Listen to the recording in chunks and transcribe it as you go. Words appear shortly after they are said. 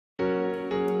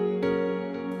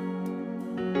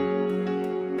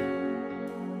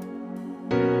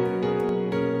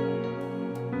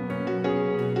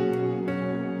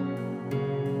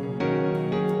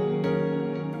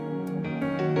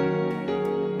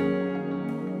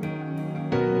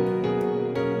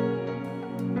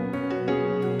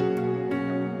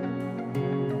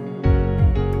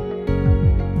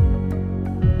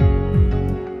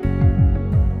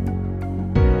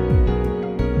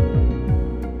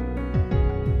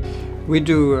We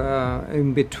do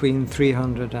in between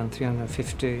 300 and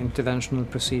 350 interventional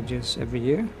procedures every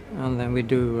year, and then we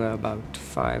do about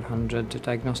 500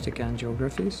 diagnostic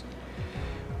angiographies.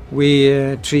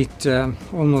 We treat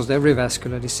almost every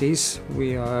vascular disease.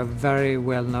 We are very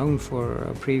well known for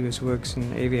previous works in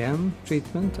AVM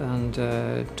treatment, and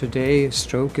today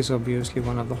stroke is obviously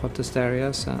one of the hottest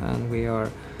areas, and we are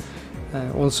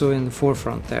also in the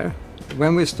forefront there.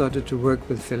 When we started to work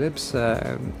with Philips,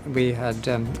 we had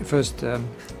first a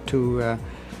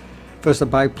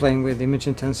biplane with image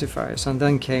intensifiers, and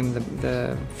then came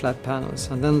the flat panels,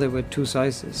 and then there were two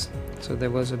sizes. So there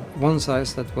was one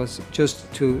size that was just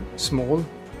too small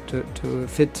to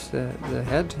fit the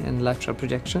head in lateral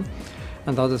projection,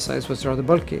 and the other size was rather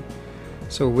bulky.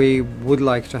 So we would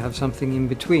like to have something in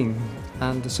between,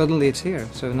 and suddenly it's here.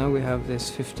 So now we have this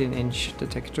 15-inch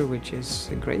detector, which is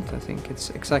great. I think it's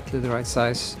exactly the right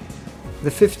size. The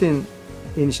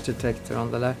 15-inch detector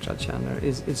on the lateral channel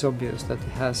it's obvious that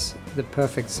it has the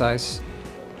perfect size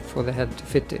for the head to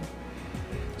fit in,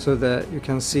 so that you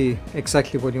can see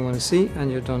exactly what you want to see and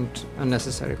you don't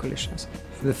unnecessary collisions.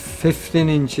 The 15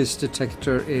 inches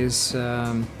detector is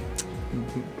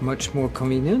much more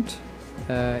convenient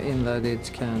in that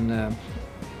it can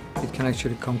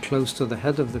actually come close to the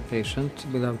head of the patient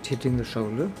without hitting the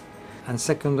shoulder. And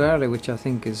secondarily, which I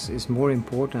think is more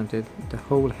important, the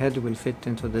whole head will fit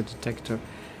into the detector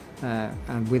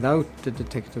and without the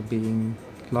detector being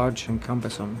large and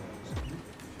cumbersome.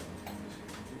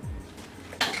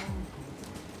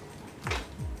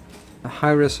 A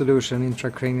high-resolution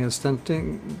intracranial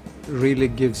stenting really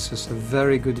gives us a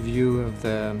very good view of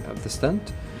the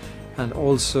stent, and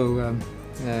also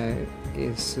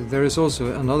there is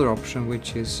also another option,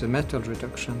 which is metal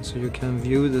reduction, so you can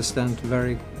view the stent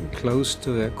very close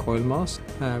to the coil mass,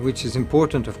 which is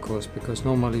important of course, because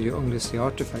normally you only see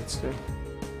artifacts there.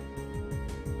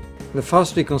 The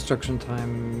fast reconstruction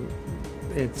time,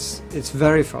 it's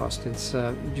very fast.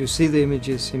 You see the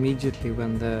images immediately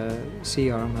when the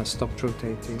C-arm has stopped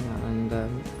rotating, and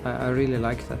I really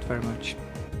like that very much.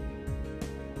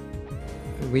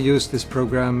 We use this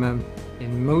program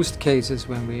in most cases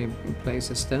when we place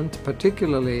a stent,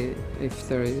 particularly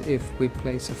if we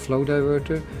place a flow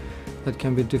diverter that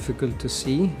can be difficult to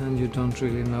see and you don't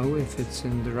really know if it's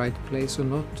in the right place or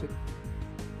not.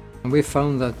 And we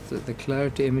found that the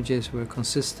clarity images were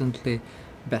consistently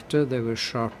better, they were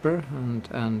sharper,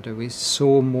 and we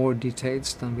saw more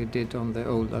details than we did on the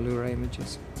old Allura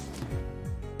images.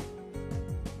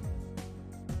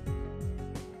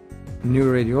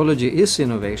 Neuroradiology is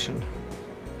innovation.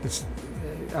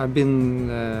 I've been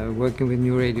working with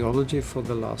neuroradiology for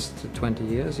the last 20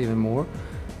 years, even more,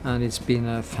 and it's been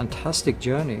a fantastic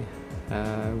journey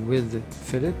with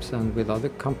Philips and with other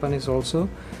companies also.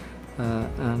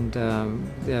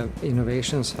 The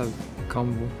innovations have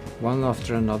come one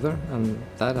after another, and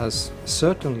that has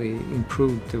certainly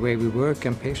improved the way we work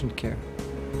and patient care.